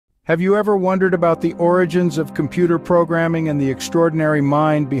Have you ever wondered about the origins of computer programming and the extraordinary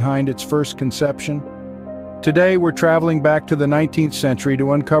mind behind its first conception? Today, we're traveling back to the 19th century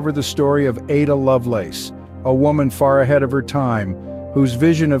to uncover the story of Ada Lovelace, a woman far ahead of her time, whose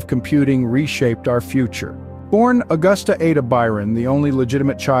vision of computing reshaped our future. Born Augusta Ada Byron, the only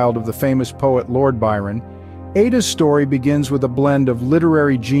legitimate child of the famous poet Lord Byron, Ada's story begins with a blend of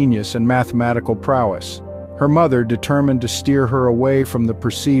literary genius and mathematical prowess. Her mother, determined to steer her away from the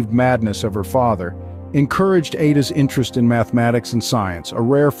perceived madness of her father, encouraged Ada's interest in mathematics and science, a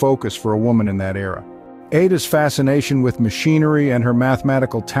rare focus for a woman in that era. Ada's fascination with machinery and her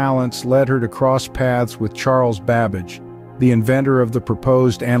mathematical talents led her to cross paths with Charles Babbage, the inventor of the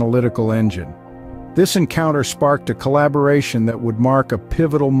proposed analytical engine. This encounter sparked a collaboration that would mark a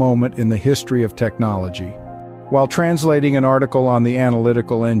pivotal moment in the history of technology. While translating an article on the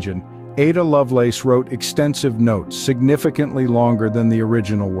analytical engine, Ada Lovelace wrote extensive notes, significantly longer than the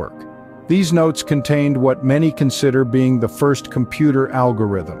original work. These notes contained what many consider being the first computer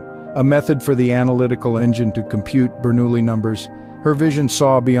algorithm, a method for the analytical engine to compute Bernoulli numbers. Her vision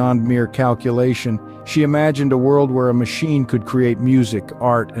saw beyond mere calculation. She imagined a world where a machine could create music,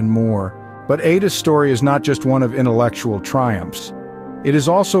 art, and more. But Ada's story is not just one of intellectual triumphs. It is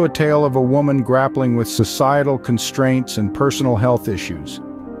also a tale of a woman grappling with societal constraints and personal health issues,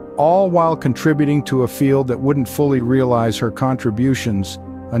 all while contributing to a field that wouldn't fully realize her contributions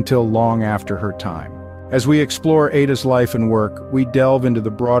until long after her time. As we explore Ada's life and work, we delve into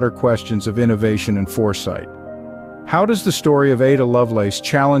the broader questions of innovation and foresight. How does the story of Ada Lovelace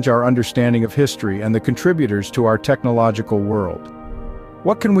challenge our understanding of history and the contributors to our technological world?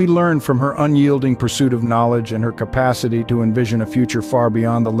 What can we learn from her unyielding pursuit of knowledge and her capacity to envision a future far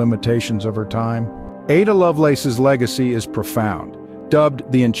beyond the limitations of her time? Ada Lovelace's legacy is profound.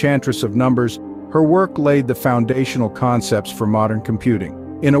 Dubbed the Enchantress of Numbers, her work laid the foundational concepts for modern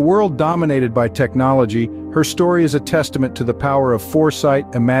computing. In a world dominated by technology, her story is a testament to the power of foresight,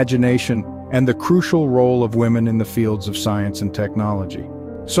 imagination, and the crucial role of women in the fields of science and technology.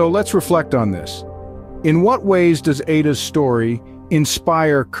 So let's reflect on this. In what ways does Ada's story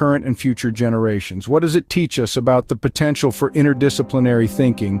inspire current and future generations? What does it teach us about the potential for interdisciplinary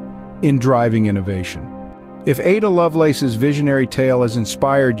thinking in driving innovation? If Ada Lovelace's visionary tale has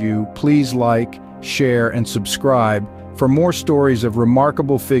inspired you, please like, share, and subscribe for more stories of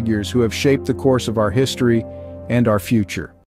remarkable figures who have shaped the course of our history and our future.